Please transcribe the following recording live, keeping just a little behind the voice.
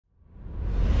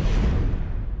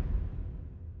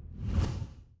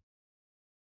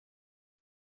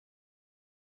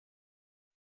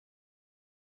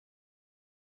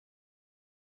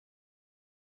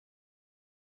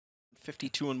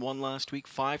52-1 last week,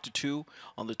 5-2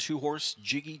 on the two-horse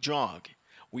Jiggy Jog.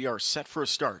 We are set for a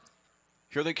start.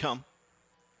 Here they come.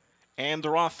 And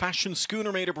they're off. Fashion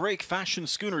Schooner made a break. Fashion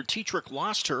Schooner, Tetrick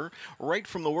lost her right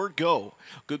from the word go.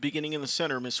 Good beginning in the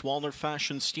center. Miss Wallner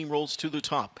Fashion steamrolls to the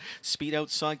top. Speed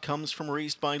outside comes from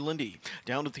Raised by Lindy.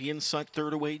 Down to the inside,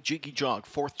 third away, Jiggy Jog.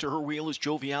 Fourth to her wheel is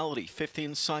Joviality. Fifth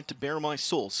inside to Bear My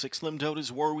Soul. Sixth limbed out is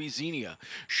Warwiezenia.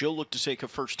 She'll look to take a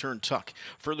first turn tuck.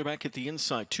 Further back at the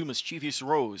inside, two Mischievous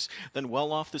Rose. Then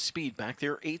well off the speed. Back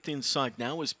there, eighth inside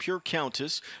now is Pure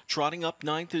Countess. Trotting up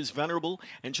ninth is Venerable.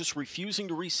 And just refusing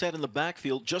to reset in the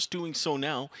backfield, just doing so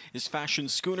now, is Fashion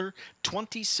Schooner.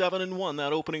 27-1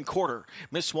 that opening quarter.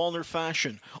 Miss Wallner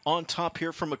Fashion on top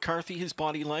here from McCarthy. His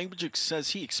body language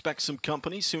says he expects some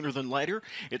company sooner than later.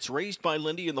 It's Raised by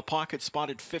Lindy in the pocket,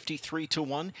 spotted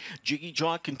 53-1. Jiggy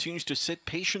Jog continues to sit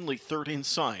patiently third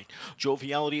inside.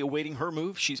 Joviality awaiting her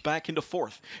move. She's back into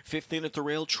fourth. Fifth in at the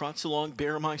rail, trots along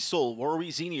Bear My Soul.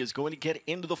 Warwiezenia is going to get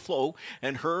into the flow,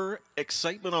 and her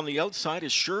excitement on the outside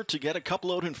is sure to get a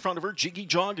couple out in front of her. Jiggy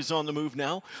Jog is on the move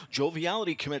now.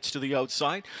 Joviality commits to the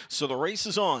outside, so the race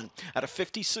is on at a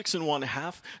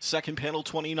 56-1/2. Second panel,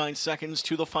 29 seconds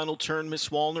to the final turn. Miss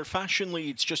Wallner Fashion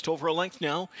leads just over a length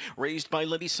now. Raised by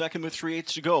Lindy second with 3/8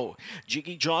 to go.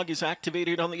 Jiggy Jog is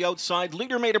activated on the outside.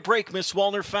 Leader made a break. Miss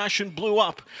Wallner Fashion blew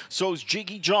up. So's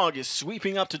Jiggy Jog is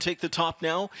sweeping up to take the top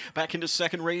now. Back into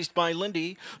second, Raised by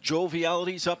Lindy.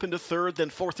 Joviality's up into third, then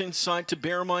fourth inside to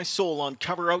Bear My Soul. On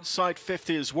cover outside, fifth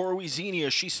is Warwiezenia.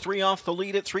 She's three off the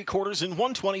lead at three quarters in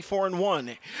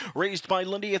 124-1. Raised by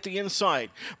Lindy at the inside.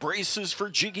 Braces for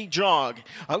Jiggy Jog.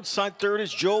 Outside third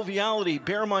is Joviality,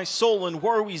 Bear My Soul, and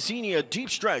Warwiezenia. Deep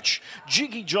stretch.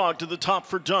 Jiggy Jog to the top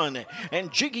for Dunn.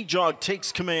 And Jiggy Jog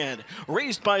takes command.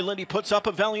 Raised by Lindy puts up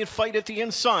a valiant fight at the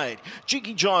inside.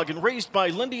 Jiggy Jog and Raised by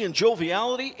Lindy and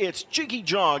Joviality. It's Jiggy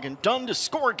Jog and Dunn to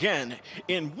score again.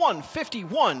 In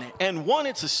 151-1,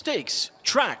 it's a stakes,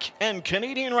 track, and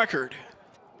Canadian record.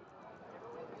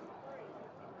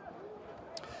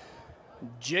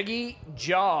 Jiggy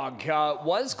Jog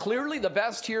was clearly the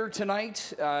best here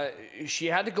tonight. She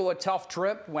had to go a tough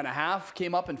trip when a half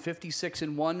came up in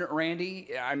 56-1, Randy.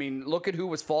 I mean, look at who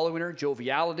was following her.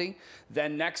 Joviality.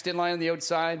 Then next in line on the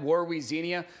outside,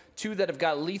 Warwiezenia. Two that have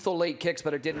got lethal late kicks,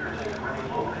 but it didn't.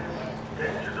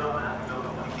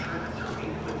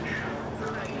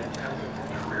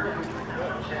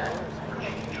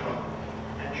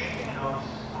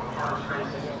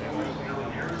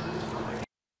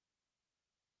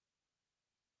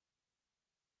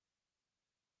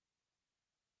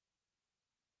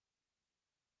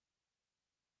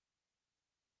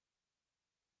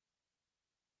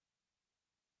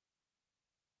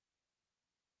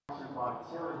 By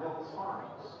Terra Hills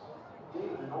Farms.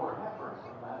 Dave and Nora Hepburn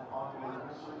from that popular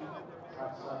nursery.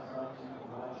 Track side tonight to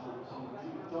congratulate Team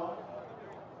Jiggy Jog.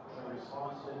 Trainer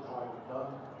Swanstead, driver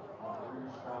Doug on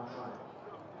Breeders' Crown Track.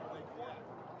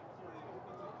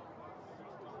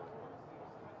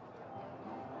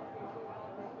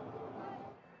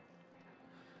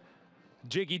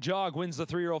 Jiggy Jog wins the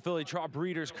 3-year-old filly Trot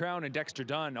Breeders' Crown, and Dexter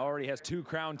Dunn already has 2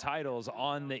 crown titles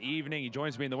on the evening. He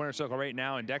joins me in the winner's circle right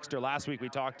now. And Dexter, last week we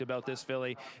talked about this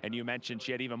filly, and you mentioned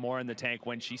she had even more in the tank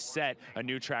when she set a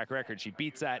new track record. She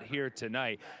beats that here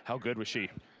tonight. How good was she?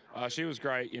 She was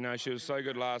great. You know, she was so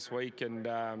good last week, and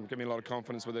gave me a lot of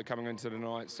confidence with her coming into the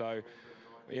night. So,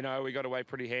 you know, we got away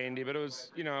pretty handy, but it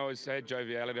was, you know, I always had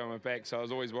Joviality on my back, so I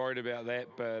was always worried about that.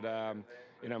 But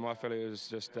you know, my filly was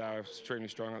just extremely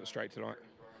strong up the straight tonight.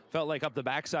 Felt like up the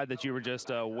backside that you were just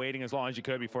waiting as long as you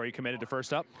could before you committed to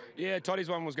first up? Yeah, Toddy's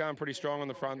one was going pretty strong on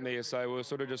the front there, so we were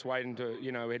sort of just waiting to,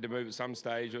 you know, we had to move at some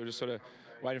stage. We were just sort of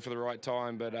waiting for the right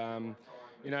time. But,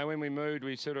 you know, when we moved,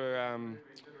 we sort of,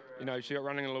 you know, she got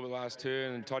running a little bit last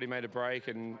turn, and Toddy made a break,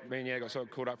 and me and got sort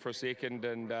of caught up for a second.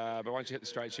 And but once she hit the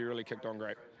straight, she really kicked on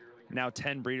great. Now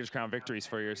 10 Breeders' Crown victories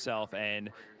for yourself, and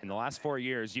in the last 4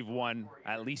 years, you've won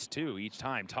at least 2 each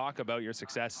time. Talk about your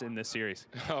success in this series.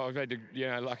 Oh, I've had to, you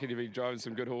know, lucky to be driving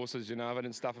some good horses. You know, if I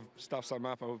didn't stuff some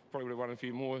up, I probably would have won a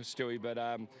few more, Stewie. But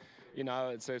you know,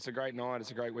 it's a great night.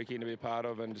 It's a great weekend to be a part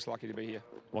of, and just lucky to be here.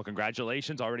 Well,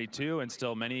 congratulations, already 2, and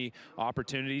still many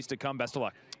opportunities to come. Best of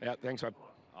luck. Yeah, thanks, bud.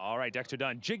 All right, Dexter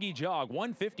Dunn, Jiggy Jog,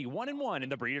 151-1 in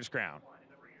the Breeders' Crown.